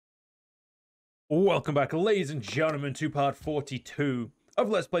Welcome back, ladies and gentlemen, to part 42 of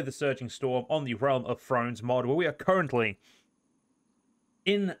Let's Play The Surging Storm on the Realm of Thrones mod, where we are currently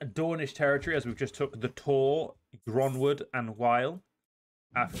in Dornish territory, as we've just took the Tor, Gronwood, and Weil,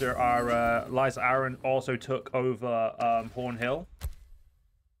 after our Liza Aaron also took over Horn Hill.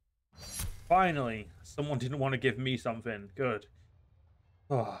 Finally, someone didn't want to give me something. Good.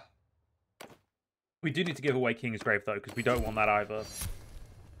 Oh. We do need to give away Kingsgrave, though, because we don't want that either.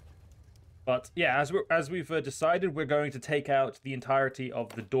 But yeah, as we've decided, we're going to take out the entirety of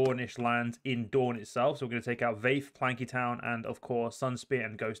the Dornish land in Dorne itself. So we're going to take out Vaith, Plankytown, and of course Sunspear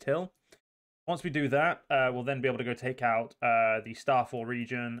and Ghost Hill. Once we do that, we'll then be able to go take out the Starfall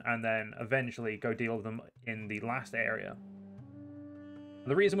region, and then eventually go deal with them in the last area.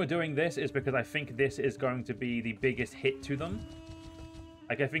 The reason we're doing this is because I think this is going to be the biggest hit to them.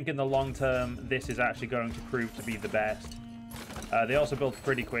 Like, I think in the long term, this is actually going to prove to be the best. They also build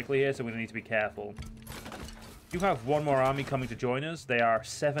pretty quickly here, so we need to be careful. You have one more army coming to join us. They are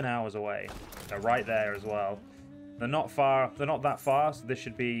 7 hours away. They're right there as well. They're not far. They're not that far, so this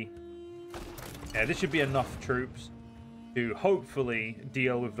should be... Yeah, this should be enough troops to hopefully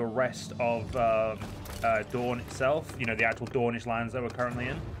deal with the rest of Dorne itself. You know, the actual Dornish lands that we're currently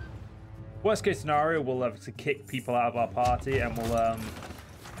in. Worst case scenario, we'll have to kick people out of our party, and we'll...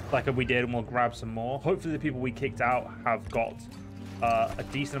 like we did, and we'll grab some more. Hopefully the people we kicked out have got a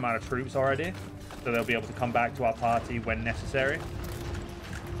decent amount of troops already, so they'll be able to come back to our party when necessary.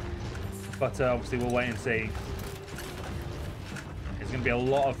 But obviously we'll wait and see. There's going to be a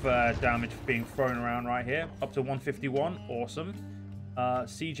lot of damage being thrown around right here. Up to 151. Awesome.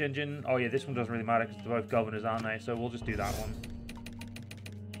 Siege engine. Oh yeah, this one doesn't really matter because they're both governors, aren't they? So we'll just do that one.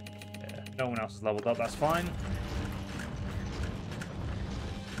 Yeah, no one else is leveled up. That's fine.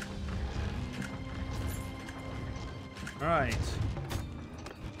 Alright.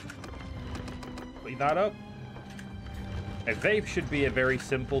 Put that up. Okay, Vaith should be a very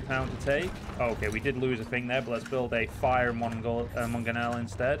simple town to take. Oh, okay, we did lose a thing there, but let's build a Fire Munganel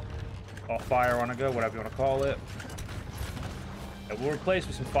instead. Or Fire Onager, whatever you want to call it. Okay, we'll replace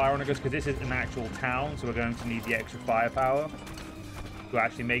with some Fire Onagers because this is an actual town, so we're going to need the extra firepower to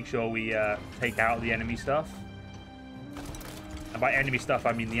actually make sure we take out the enemy stuff. And by enemy stuff,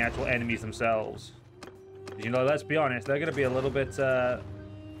 I mean the actual enemies themselves. You know, let's be honest, they're going to be a little bit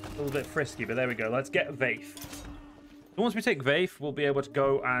frisky, but there we go. Let's get Vaith. So once we take Vaith, we'll be able to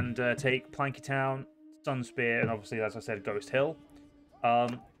go and take Plankytown, Sunspear, and obviously, as I said, Ghost Hill.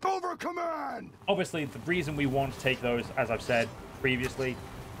 Over command! Obviously, the reason we want to take those, as I've said previously,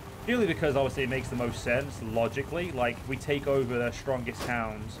 purely because obviously it makes the most sense logically. Like, we take over their strongest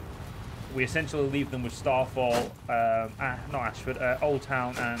towns. We essentially leave them with Starfall, not Ashford, Old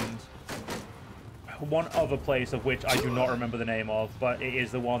Town, and one other place of which I do not remember the name of, but it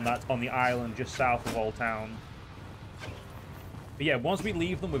is the one that's on the island just south of Old Town. But yeah, once we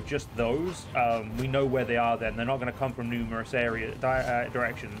leave them with just those, we know where they are then. They're not going to come from numerous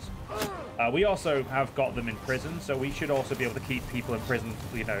directions. We also have got them in prison, so we should also be able to keep people in prison,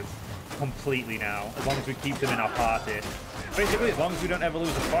 you know, completely now, as long as we keep them in our party. Basically, as long as we don't ever lose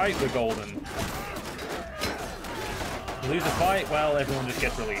a fight, we're golden. Lose a fight, well, everyone just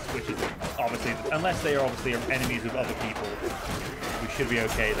gets released, which is obviously, unless they are obviously enemies of other people, we should be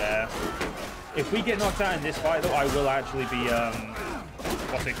okay there. If we get knocked out in this fight, though, I will actually be,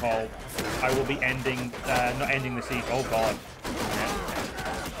 what's it called? I will be ending, not ending the siege. Oh, God. Yeah.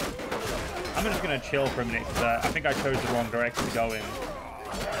 I'm just going to chill for a minute, because I think I chose the wrong direction to go in.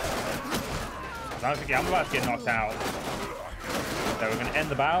 I'm about to get knocked out. So we're going to end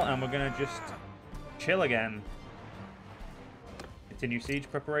the battle, and we're going to just chill again. Continue siege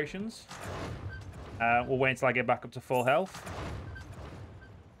preparations. We'll wait until I get back up to full health.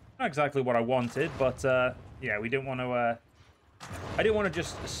 Not exactly what I wanted, but yeah, we didn't want to. I didn't want to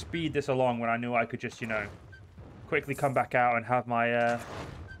just speed this along when I knew I could just, you know, quickly come back out and have my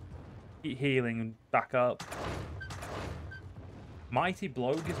healing back up. Mighty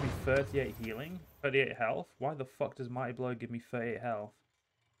Blow gives me 38 healing, 38 health. Why the fuck does Mighty Blow give me 38 health?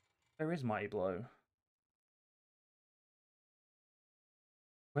 There is Mighty Blow.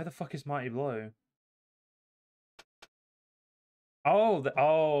 Where the fuck is Mighty Blow? Oh,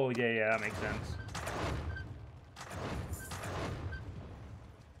 oh, yeah, that makes sense.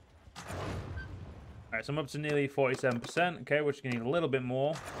 Alright, so I'm up to nearly 47%. Okay, we're just gonna need a little bit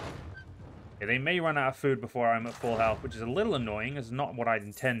more. Okay, they may run out of food before I'm at full health, which is a little annoying. It's not what I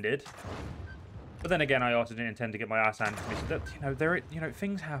intended. But then again, I also didn't intend to get my ass handed to me. So that, you know,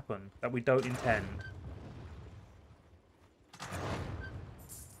 things happen that we don't intend.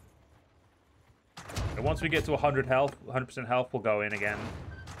 And once we get to 100 health, 100% health, we'll go in again.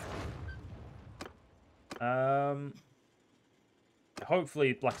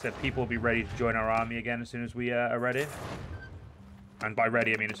 Hopefully, like I said, people will be ready to join our army again as soon as we are ready. And by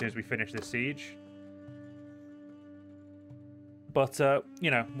ready, I mean as soon as we finish this siege. But,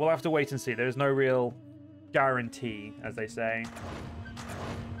 you know, we'll have to wait and see. There's no real guarantee, as they say.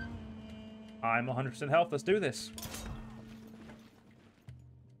 I'm 100% health. Let's do this.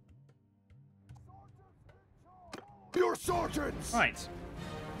 Your sergeants! Right.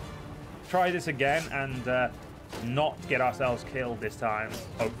 Try this again and not get ourselves killed this time,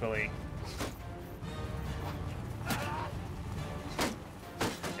 hopefully. Yeah,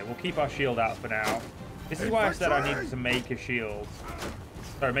 we'll keep our shield out for now. This is why I said I needed to make a shield.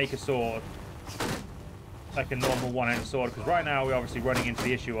 Sorry, make a sword. Like a normal one-handed sword, because right now we're obviously running into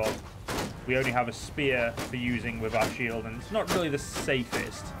the issue of we only have a spear for using with our shield, and it's not really the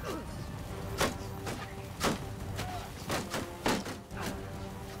safest.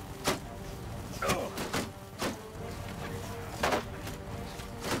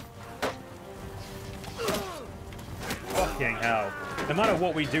 Fucking hell. No matter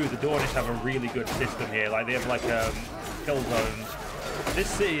what we do, the Dornish have a really good system here. Like, they have, like, kill zones. This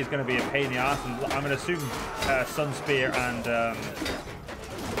city is going to be a pain in the ass, and I'm going to assume Sunspear and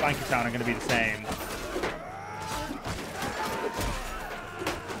Bankertown are going to be the same.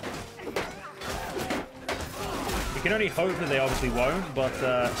 We can only hope that they obviously won't, but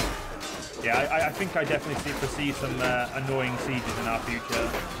yeah, I think I definitely foresee some annoying sieges in our future.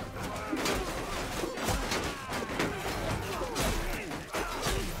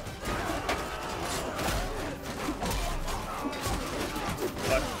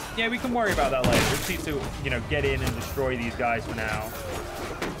 Yeah, we can worry about that later. We just need to, you know, get in and destroy these guys for now.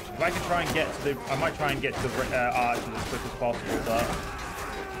 If I can try and get to the... I might try and get to the archers as quick as possible, but...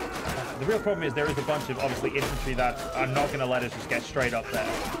 the real problem is there is a bunch of, obviously, infantry that are not going to let us just get straight up there.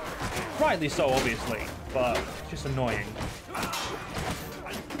 Rightly so, obviously, but it's just annoying.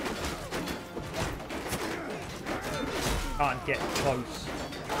 Can't get close.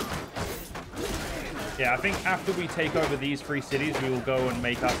 Yeah, I think after we take over these 3 cities, we will go and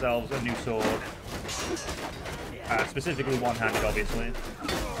make ourselves a new sword. Specifically one-handed, obviously.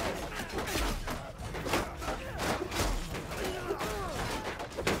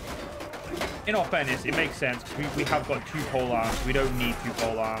 In all fairness, it makes sense, because we have got 2 pole arms. We don't need 2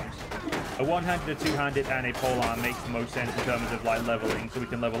 pole arms. A one-handed, a two-handed, and a pole arm makes the most sense in terms of, like, leveling, so we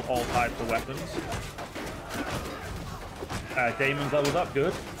can level all types of weapons. Damon's leveled up,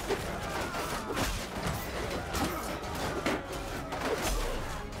 good.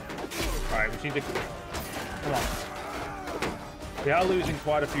 Alright, we need to... Come on. We are losing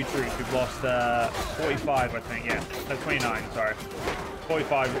quite a few troops. We've lost 45, I think. Yeah, no, 29, sorry.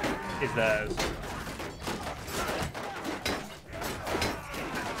 45 is theirs.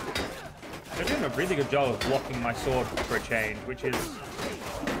 They're doing a really good job of blocking my sword for a change, which is...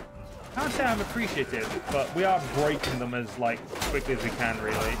 I can't say I'm appreciative, but we are breaking them as, like, quickly as we can,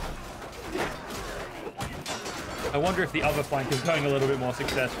 really. I wonder if the other flank is going a little bit more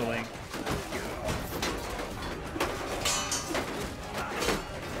successfully.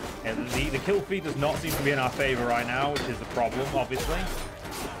 Yeah, the kill feed does not seem to be in our favor right now, which is the problem, obviously.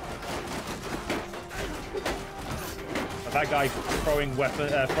 But that guy throwing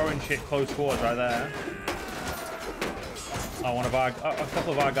shit close quarters right there. Oh, a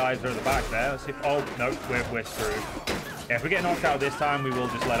couple of our guys are at the back there. Let's see if, oh, no, we're screwed. Yeah, if we get knocked out this time, we will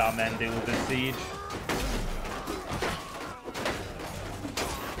just let our men deal with this siege.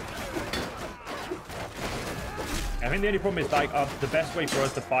 I think the only problem is, like, the best way for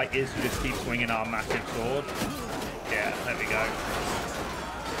us to fight is to just keep swinging our massive sword. Yeah, there we go.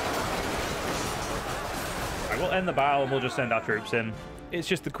 Right, we'll end the battle and we'll just send our troops in. It's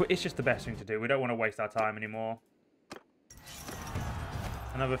just the best thing to do. We don't want to waste our time anymore.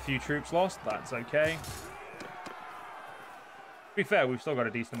 Another few troops lost. That's okay. To be fair, we've still got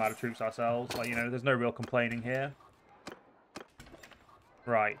a decent amount of troops ourselves. Like, you know, there's no real complaining here.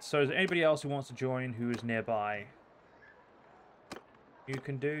 Right, so is there anybody else who wants to join who is nearby? You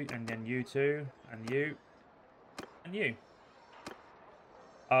can do, and then you two, and you, and you.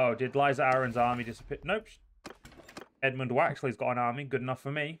 Oh, did Liza Aaron's army disappear? Nope. Edmund Waxley's got an army. Good enough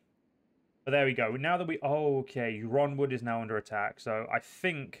for me. But there we go. Now that we... Oh, okay. Ronwood is now under attack. So I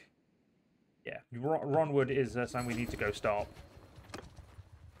think... Yeah, Ronwood is something we need to go stop.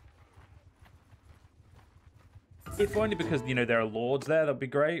 If only because, you know, there are lords there. That'd be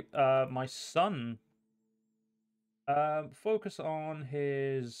great. My son... focus on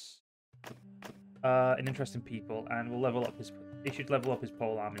his... an interest in people. And we'll level up his... He should level up his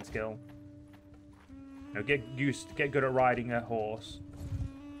pole arming skill. You know, get good at riding a horse.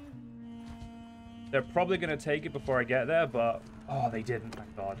 They're probably going to take it before I get there, but... Oh, they didn't,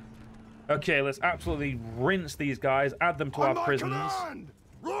 thank God. Okay, let's absolutely rinse these guys, add them to our prisons. Command!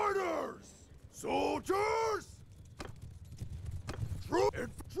 Riders! Soldiers!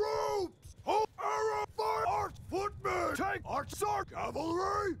 Troops! Hold arrow! Fire! Arch! Footmen! Tank! Arch! Sark!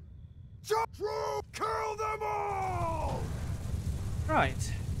 Cavalry! Jump! Troop! Kill them all!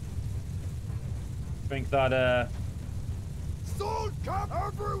 Right. I think that,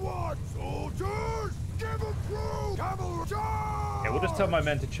 Everyone! Soldiers! Give them through! Cavalry! Charge! Yeah, we'll just tell my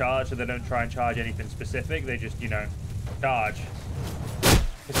men to charge so they don't try and charge anything specific. They just, you know, charge.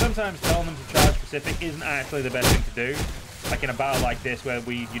 Because sometimes telling them to charge specific isn't actually the best thing to do. Like in a battle like this where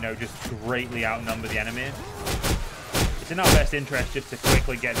we, you know, just greatly outnumber the enemy. It's in our best interest just to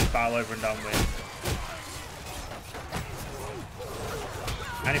quickly get this battle over and done with.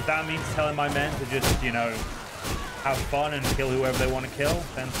 And if that means telling my men to just, you know, have fun and kill whoever they want to kill,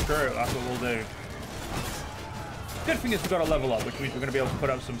 then screw it, that's what we'll do. Good thing is we've got to level up, which means we're going to be able to put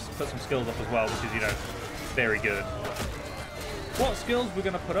some skills up as well, which is, you know, very good. What skills we're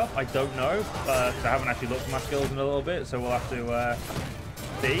going to put up, I don't know. I haven't actually looked at my skills in a little bit, so we'll have to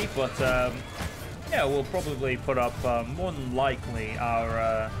see. But, yeah, we'll probably put up, more than likely,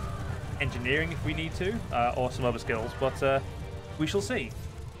 our engineering if we need to, or some other skills. But we shall see.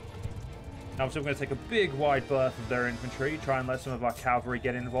 Now, so we're going to take a big wide berth of their infantry, try and let some of our cavalry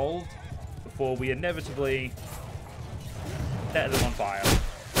get involved before we inevitably set them on fire.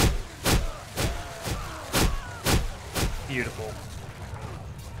 Beautiful.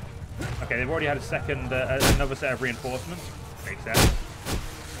 Okay, they've already had a second, another set of reinforcements. Makes sense.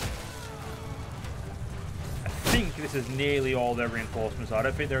 I think this is nearly all their reinforcements. I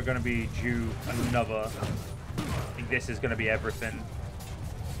don't think they're going to be due another. I think this is going to be everything.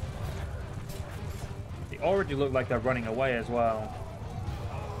 They already look like they're running away as well.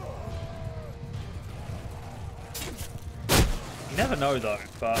 You never know though,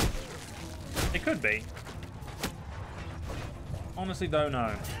 but it could be. Honestly, don't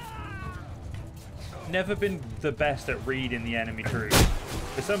know. Never been the best at reading the enemy troops.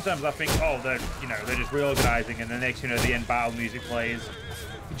 Because sometimes I think, oh, they're just reorganizing, and the next, the end battle music plays.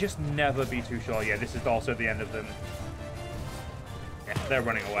 You just never be too sure. Yeah, this is also the end of them. Yeah, they're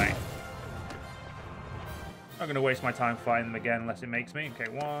running away. Not going to waste my time fighting them again unless it makes me.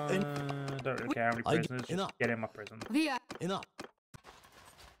 Okay, one. Don't really care how many prisoners. Just get in my prison. Enough.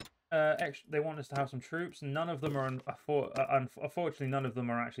 They want us to have some troops. None of them are, unfortunately, none of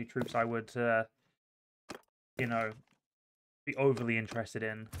them are actually troops I would, be overly interested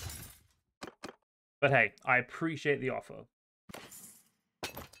in. But hey, I appreciate the offer.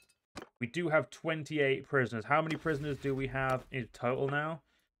 We do have 28 prisoners. How many prisoners do we have in total now?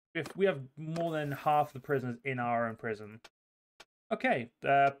 If we have more than half the prisoners in our own prison. Okay,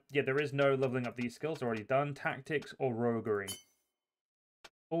 yeah, there is no leveling up these skills. Already done. Tactics or roguery.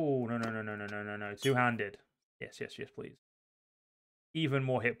 Oh, no. Two-handed. Yes, please. Even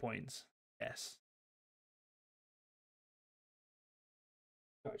more hit points. Yes.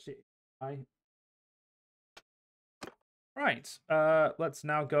 Right, let's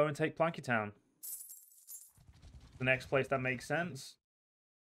now go and take Planky Town. The next place that makes sense.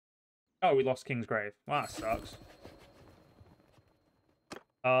 Oh, we lost Kingsgrave. Well, that sucks.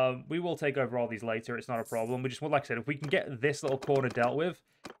 We will take over all these later. It's not a problem. We just, like I said, if we can get this little corner dealt with,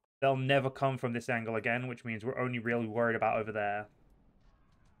 they'll never come from this angle again, which means we're only really worried about over there.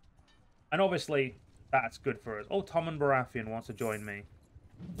 And obviously, that's good for us. Oh, Tom and Baratheon wants to join me.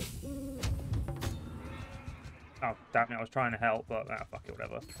 Oh, damn it, I was trying to help, but fuck it,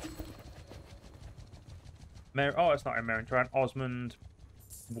 whatever. Oh, it's not a Merentran. Osmond.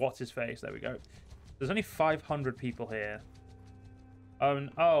 What's his face? There we go. There's only 500 people here.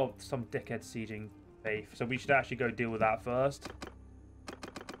 Oh, some dickhead sieging Faith. So we should actually go deal with that first.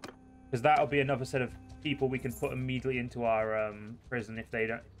 Because that'll be another set of people we can put immediately into our prison if they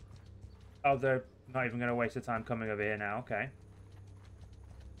don't... Oh, they're not even going to waste their time coming over here now. Okay.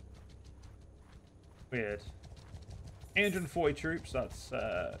 Weird. 840 troops. That's...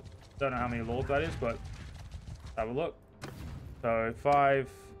 don't know how many lords that is, but... Let's have a look. So,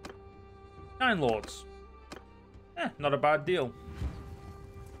 9 lords. Not a bad deal.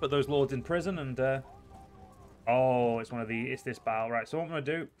 Put those lords in prison and... Oh, it's this battle. Right, so what I'm going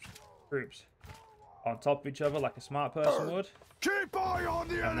to do... Troops. On top of each other like a smart person would. Keep eye on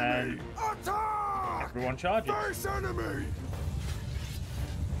the enemy! Attack! Everyone charges. Face enemy!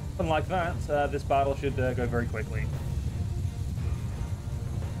 And like that, this battle should go very quickly.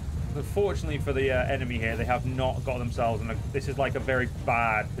 Unfortunately for the enemy here, they have not got themselves in a... This is like a very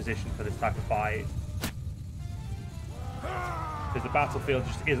bad position for this type of fight. because the battlefield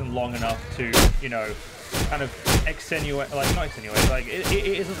just isn't long enough to, you know, kind of extenuate, like, not extenuate, like, it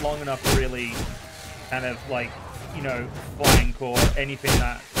isn't long enough to really kind of, like, you know, flank or anything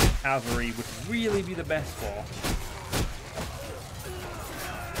that cavalry would really be the best for.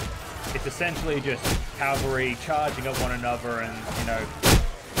 It's essentially just cavalry charging at one another and, you know,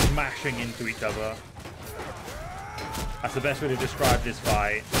 smashing into each other. That's the best way to describe this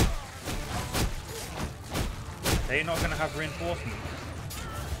fight. They're not going to have reinforcements.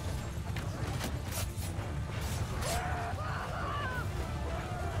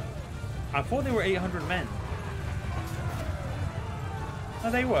 I thought they were 800 men.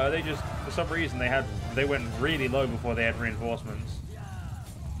 No, they were. They just, for some reason, they went really low before they had reinforcements.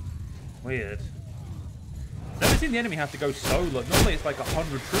 Weird. Never seen the enemy have to go so low. Normally it's like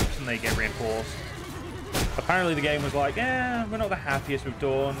 100 troops and they get reinforced. Apparently the game was like, yeah, we're not the happiest with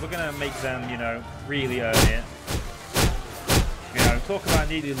Dawn. We're going to make them, you know, really earn it. You know, talk about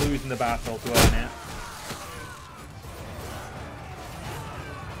nearly losing the battle to earn it.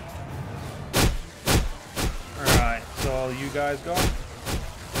 Alright, so you guys gone?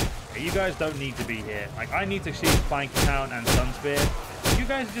 You guys don't need to be here. Like, I need to see Planky Town and Sunspear. You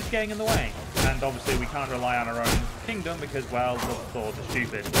guys are just getting in the way. And obviously we can't rely on our own kingdom because, well, the lords are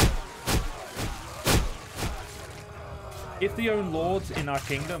stupid. If the own lords in our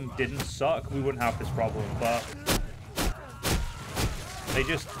kingdom didn't suck, we wouldn't have this problem, but they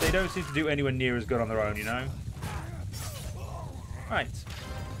don't seem to do anywhere near as good on their own, you know? Right.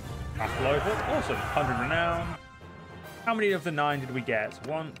 Battle over. Awesome. 100 renown. How many of the 9 did we get?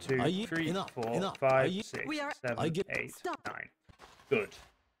 1, 2, 3, 4, 5, 6, 7, 8, 9. Good.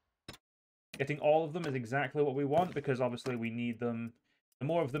 Getting all of them is exactly what we want because obviously we need them. The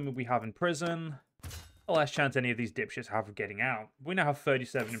more of them we have in prison, the less chance any of these dipshits have of getting out. We now have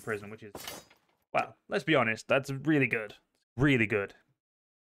 37 in prison, which is, well, let's be honest, that's really good. Really good.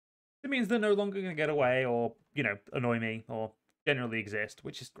 It means they're no longer going to get away or, you know, annoy me or generally exist,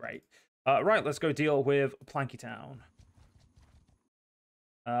 which is great. Right, let's go deal with Planky Town.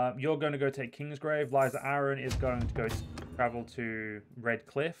 You're going to go take Kingsgrave. Liza Aaron is going to go travel to Red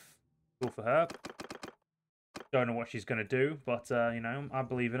Cliff. Cool for her. Don't know what she's going to do, but, you know, I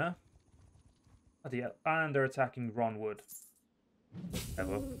believe in her. And they're attacking Ronwood.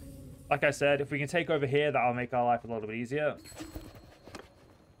 Ever. Like I said, if we can take over here, that'll make our life a little bit easier.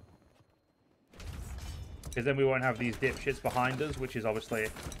 Because then we won't have these dipshits behind us, which is obviously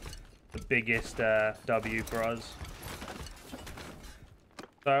the biggest W for us.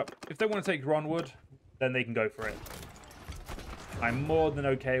 So, if they want to take Ronwood, then they can go for it. I'm more than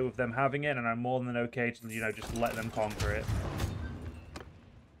okay with them having it, and I'm more than okay to, you know, just let them conquer it.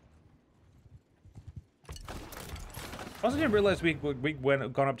 I also didn't realize we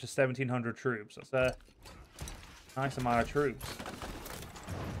gone up to 1,700 troops. That's a nice amount of troops.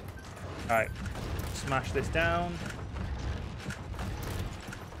 Alright. Smash this down.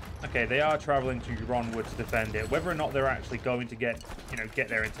 Okay, they are traveling to Ronwood to defend it. Whether or not they're actually going to get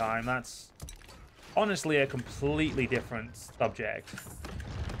there in time, that's honestly a completely different subject.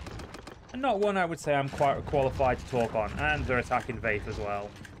 And not one I would say I'm quite qualified to talk on. And they're attacking Vaith as well.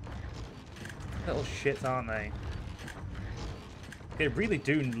 Little shits, aren't they? They really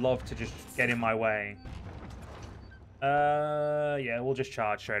do love to just get in my way. Yeah, we'll just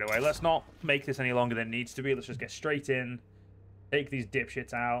charge straight away. Let's not make this any longer than it needs to be. Let's just get straight in, take these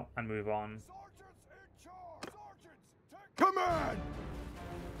dipshits out, and move on. Command!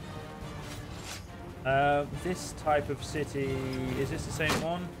 This type of city, is this the same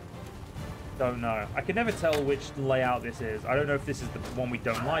one? Don't know. I can never tell which layout this is. I don't know if this is the one we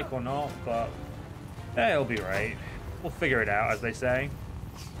don't like or not, but it'll be right. We'll figure it out, as they say.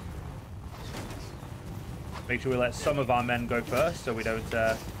 Make sure we let some of our men go first, so we don't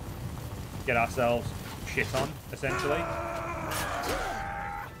get ourselves shit on, essentially.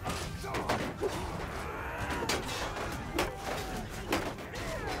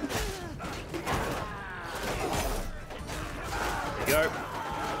 There we go.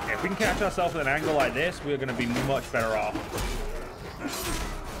 Yeah, if we can catch ourselves at an angle like this, we're going to be much better off.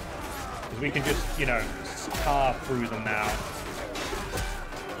 Because we can just, you know, carve through them now.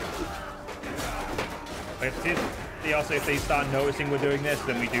 If they start noticing we're doing this,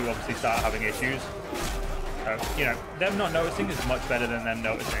 then we do obviously start having issues. So, you know, them not noticing is much better than them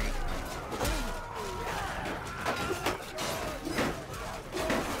noticing.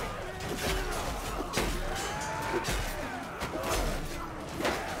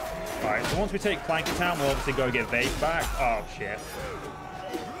 Alright, so once we take Planky Town, we'll obviously go get Vaith back. Oh, shit.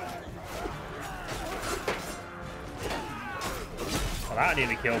 Well, that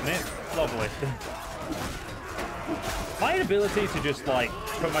nearly killed me. Lovely. My ability to just, like,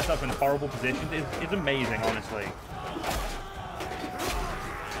 put myself in horrible positions is amazing, honestly.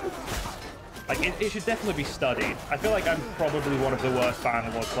 Like, it should definitely be studied. I feel like I'm probably one of the worst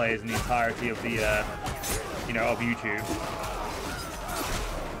Bannerlord players in the entirety of the, you know, of YouTube.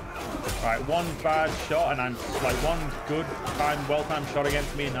 Alright, one bad shot, and I'm, like, one good, well-timed shot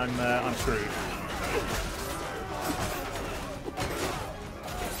against me, and I'm screwed.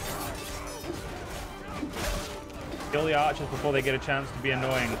 Kill the archers before they get a chance to be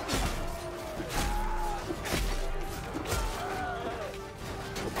annoying.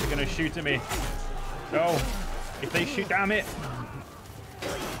 They're gonna shoot at me. No! If they shoot, damn it!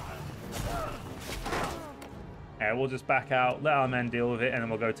 Yeah, we'll just back out, let our men deal with it, and then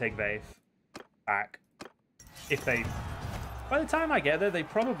we'll go take Vaith back. If they... By the time I get there, they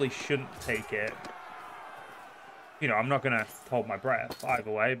probably shouldn't take it. You know, I'm not gonna hold my breath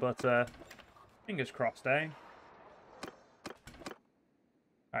either way, but fingers crossed, eh?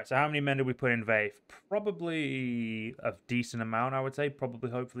 Alright, so how many men did we put in Vaith? Probably a decent amount, I would say.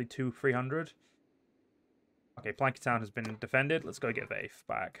 Probably, hopefully, 200-300. Okay, Planky Town has been defended. Let's go get Vaith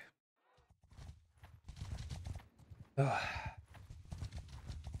back.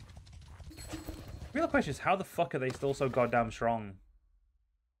 Real question is, how the fuck are they still so goddamn strong?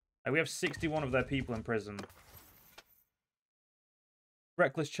 Like, we have 61 of their people in prison.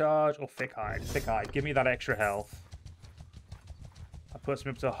 Reckless Charge or Thick Hide? Thick Hide. Give me that extra health. That puts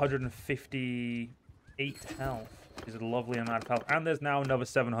me up to 158 health. Which is a lovely amount of health. And there's now another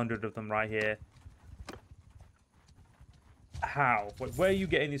 700 of them right here. How? Where are you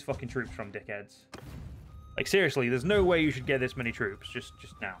getting these fucking troops from, dickheads? Like, seriously, there's no way you should get this many troops. Just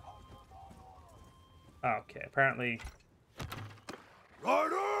now. Okay, apparently...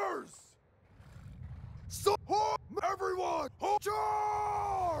 Riders! So, everyone,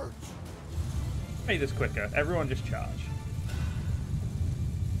 charge! Make this quicker. Everyone just charge.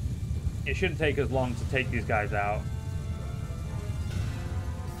 It shouldn't take as long to take these guys out.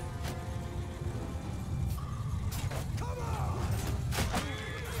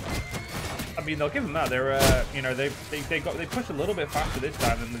 I mean, they'll give them that. They're, you know, they pushed a little bit faster this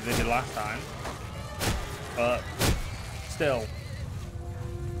time than they did last time. But still,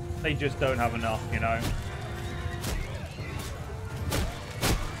 they just don't have enough, you know.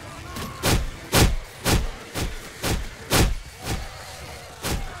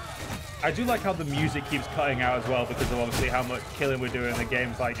 I do like how the music keeps cutting out as well, because of obviously how much killing we're doing. The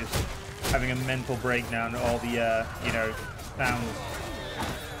game's like just having a mental breakdown at all the, you know, sounds.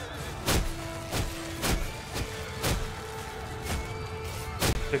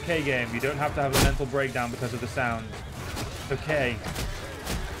 It's okay, game. You don't have to have a mental breakdown because of the sound. It's okay.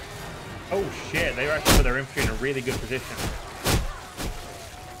 Oh shit, they were actually put their infantry in a really good position.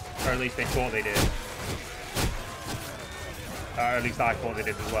 Or at least they thought they did. Or at least I thought they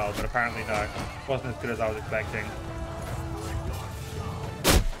did as well, but apparently no. It wasn't as good as I was expecting.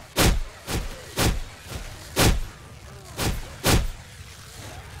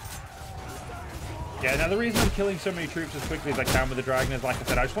 Yeah, now the reason I'm killing so many troops as quickly as I can with the dragon is, like I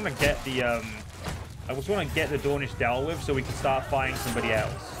said, I just want to get the I just want to get the Dornish dealt with so we can start fighting somebody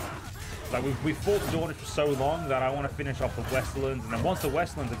else. Like we've fought the Dornish for so long that I want to finish off the Westerlands, and then once the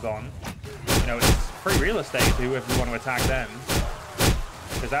Westerlands are gone, you know, it's free real estate to whoever we want to attack them,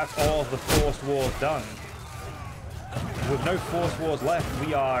 because that's all of the forced wars done. With no forced wars left,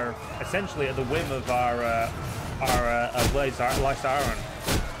 we are essentially at the whim of our Lysaron.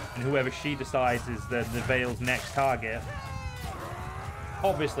 And whoever she decides is the Vale's next target.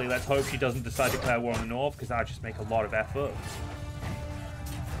 Obviously, let's hope she doesn't decide to declare war on the north, because that would just make a lot of effort.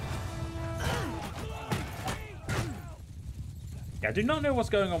 Yeah, I do not know what's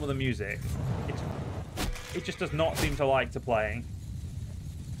going on with the music. It just does not seem to like to play.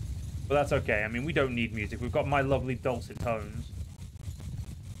 But that's okay. I mean, we don't need music. We've got my lovely dulcet tones.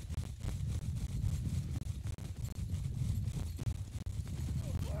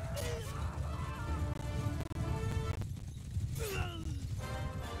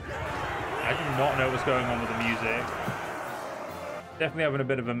 I do not know what's going on with the music. Definitely having a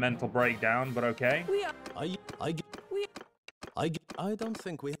bit of a mental breakdown, but okay. I don't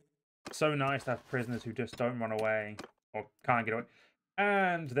think we... So nice to have prisoners who just don't run away or can't get away.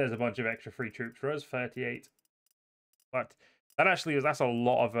 And there's a bunch of extra free troops for us, 38. But that actually is, that's a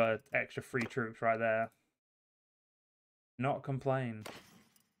lot of extra free troops right there. Not complain.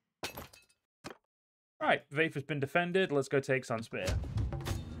 Right, Vaith has been defended. Let's go take Sunspear.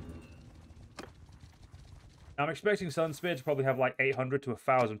 I'm expecting Sunspear to probably have like 800 to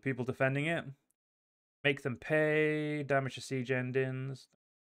 1,000 people defending it. Make them pay, damage to siege engines.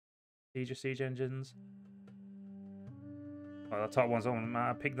 Siege engines. Well, the top ones don't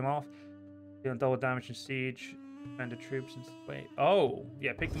matter. Pick them off. Dealing double damage in siege. Defender troops and wait. Oh,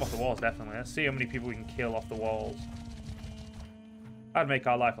 yeah, pick them off the walls, definitely. Let's see how many people we can kill off the walls. That'd make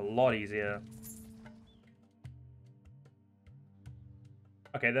our life a lot easier.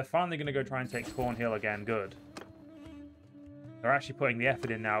 Okay, they're finally going to go try and take Thornhill again. Good. They're actually putting the effort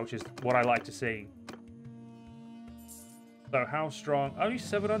in now, which is what I like to see. So, how strong? Only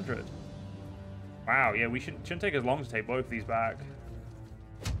 700. Wow, yeah, we shouldn't take as long to take both of these back.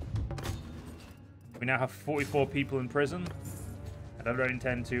 We now have 44 people in prison. And I don't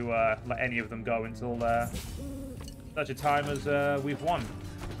intend to let any of them go until such a time as we've won.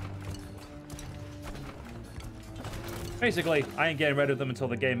 Basically, I ain't getting rid of them until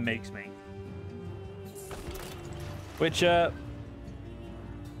the game makes me. Which, I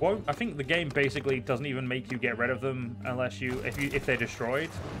think the game basically doesn't even make you get rid of them unless if they're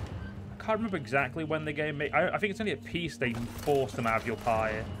destroyed. I can't remember exactly when the game made. I think it's only at peace they force them out of your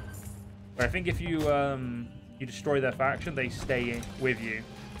pie. But I think if you you destroy their faction, they stay with you.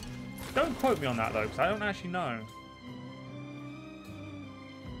 Don't quote me on that though, because I don't actually know.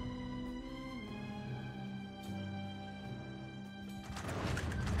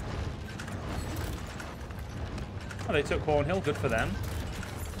 Oh, they took Cornhill. Good for them.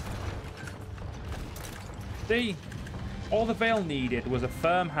 See, all the Vale needed was a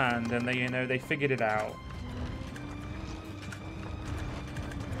firm hand, and they figured it out.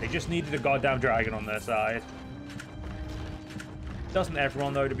 They just needed a goddamn dragon on their side. Doesn't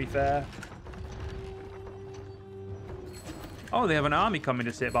everyone, though, to be fair? Oh, they have an army coming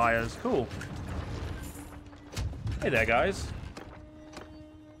to sit by us. Cool. Hey there, guys.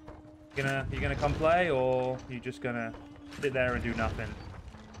 You gonna come play, or you just gonna sit there and do nothing?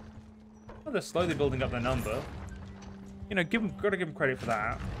 Well, they're slowly building up their number. You know, gotta give them credit for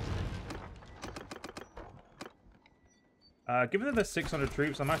that. Given that there's 600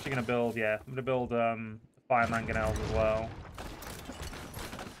 troops, I'm actually gonna build, I'm gonna build fire mangonels as well,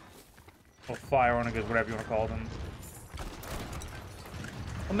 or fire onagers, whatever you want to call them.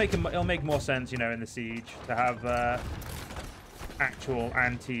 It'll make more sense, you know, in the siege to have actual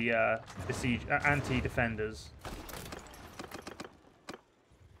anti-defenders.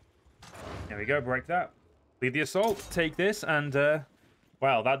 There we go, break that. Lead the assault, take this, and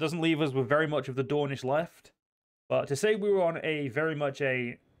well, that doesn't leave us with very much of the Dornish left. But to say we were on a very much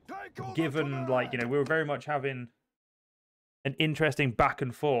a given, like, you know, we were very much having an interesting back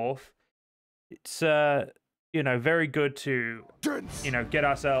and forth. It's you know, very good to, you know, get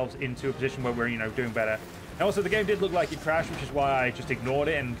ourselves into a position where we're, you know, doing better. And also, the game did look like it crashed, which is why I just ignored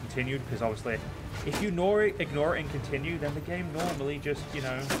it and continued, because obviously, if you ignore it and continue, then the game normally just, you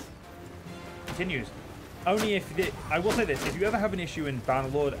know, continues. Only if I will say this: if you ever have an issue in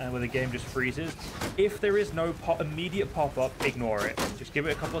Bannerlord and where the game just freezes, if there is no immediate pop-up, ignore it. Just give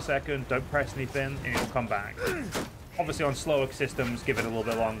it a couple of seconds, don't press anything, and it'll come back. Obviously, on slower systems, give it a little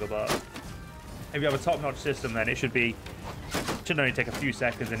bit longer, but if you have a top-notch system, then it should only take a few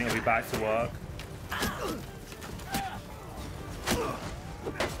seconds, and it'll be back to work.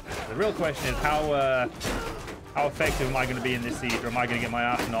 The real question is how effective am I going to be in this siege, or am I going to get my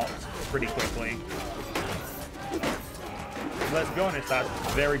ass knocked pretty quickly? Let's be honest, that's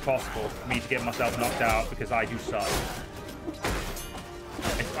very possible for me to get myself knocked out because I do suck.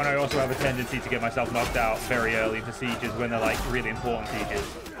 And I also have a tendency to get myself knocked out very early into sieges when they're like really important sieges.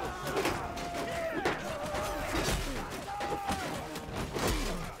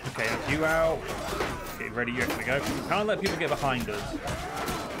 Okay, that's you out. Get ready, you're gonna go. We can't let people get behind us.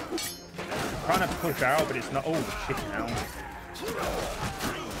 I'm trying to push out, but it's not. Oh, shit, now. I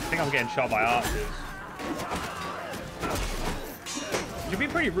think I'm getting shot by archers. It'd be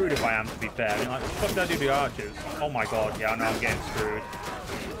pretty rude if I am, to be fair. I mean, like, what the fuck did I do to the archers? Oh my god, yeah, I know I'm getting screwed.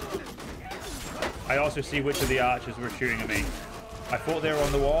 I also see which of the archers were shooting at me. I thought they were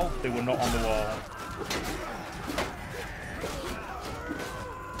on the wall. They were not on the wall.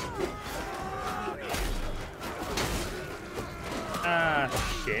 Ah,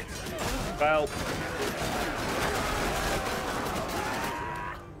 shit. Well.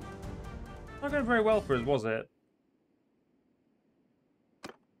 Not going very well for us, was it?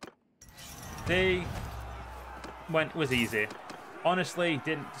 Was easy. Honestly,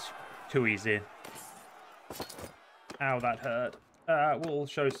 didn't too easy. Ow, that hurt. We'll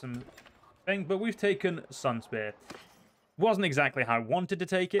show some thing, but we've taken Sunspear. Wasn't exactly how I wanted to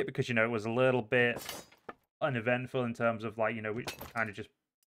take it because, you know, it was a little bit uneventful in terms of, like, you know, we kind of just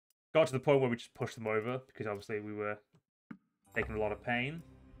got to the point where we just pushed them over because obviously we were taking a lot of pain.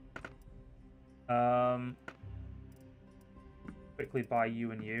 Quickly buy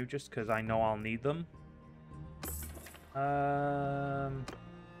you and you just because I know I'll need them. Yeah,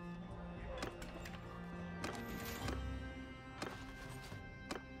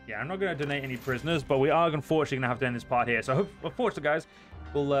 I'm not going to donate any prisoners, but we are unfortunately going to have to end this part here. So, unfortunately, guys,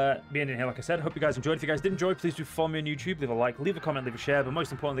 we'll be ending here, like I said. Hope you guys enjoyed. If you guys did enjoy, please do follow me on YouTube. Leave a like, leave a comment, leave a share. But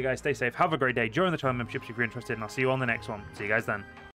most importantly, guys, stay safe. Have a great day. Join the trial memberships if you're interested, and I'll see you on the next one. See you guys then.